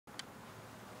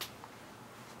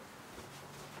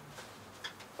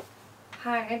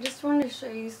Hi, I just wanted to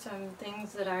show you some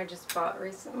things that I just bought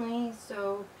recently,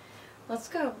 so let's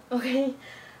go, okay?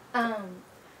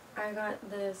 I got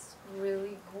this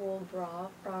really cool bra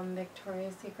from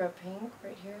Victoria's Secret Pink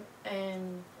right here,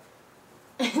 and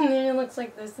then it looks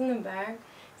like this in the back,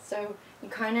 so you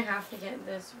kind of have to get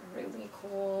this really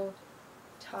cool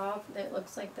top that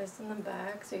looks like this in the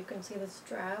back so you can see the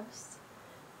straps,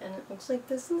 and it looks like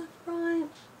this in the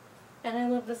front, and I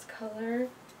love this color.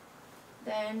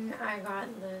 Then I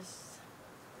got this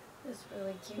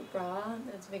really cute bra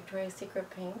that's Victoria's Secret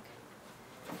Pink,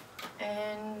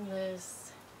 and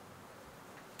this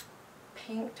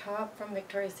pink top from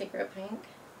Victoria's Secret Pink,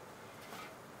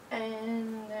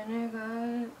 and then I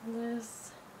got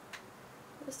this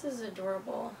is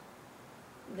adorable,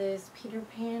 this Peter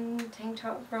Pan tank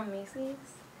top from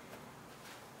Macy's,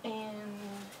 and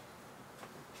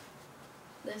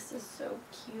this is so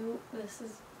cute. This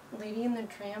is Lady and the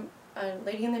Tramp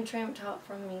top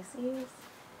from Macy's,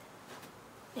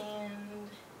 and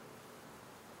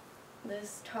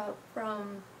this top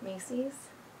from Macy's,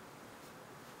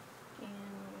 and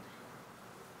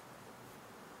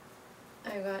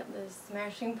I got this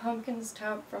Smashing Pumpkins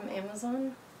top from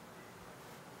Amazon.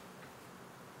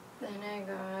 Then I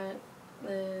got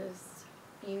this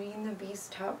Beauty and the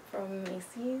Beast top from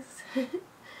Macy's. It's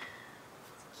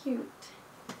cute.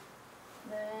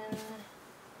 Then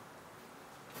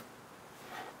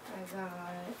I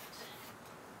got,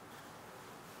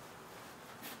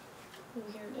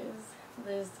 here it is,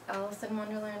 this Alice in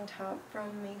Wonderland top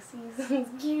from Macy's. It's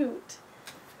cute.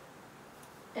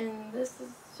 And this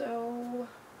is so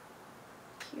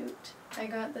cute. I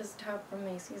got this top from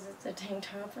Macy's. It's a tank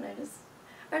top, and I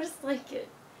just like it.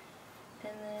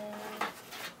 And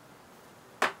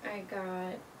then I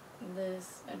got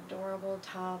this adorable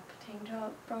tank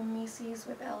top from Macy's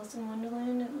with Alice in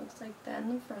Wonderland. It looks like that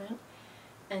in the front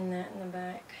and that in the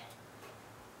back.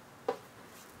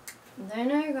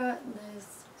 Then I got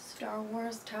this Star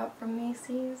Wars top from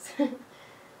Macy's.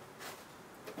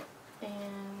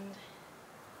 And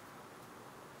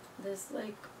this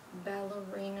like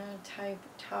ballerina type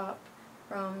top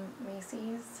from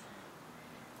Macy's.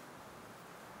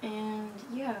 And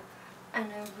yeah,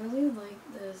 and I really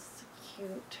like this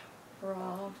cute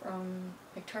bra from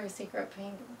Victoria's Secret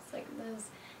Pink. It looks like this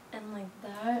and like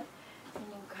that, and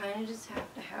you kind of just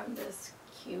have to have this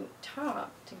cute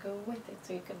top to go with it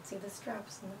so you can see the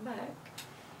straps in the back.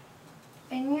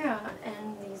 And yeah,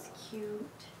 and these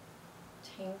cute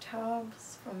tank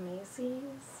tops from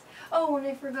Macy's. Oh, and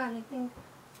I forgot, I think,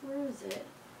 where is it?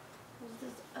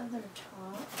 There's this other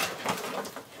top.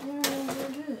 I don't know where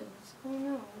it is. Oh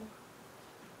no.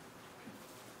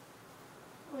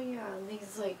 Oh yeah,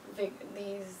 these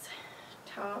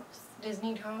tops,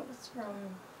 Disney tops from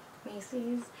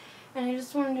Macy's. And I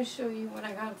just wanted to show you what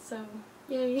I got, so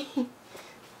yay.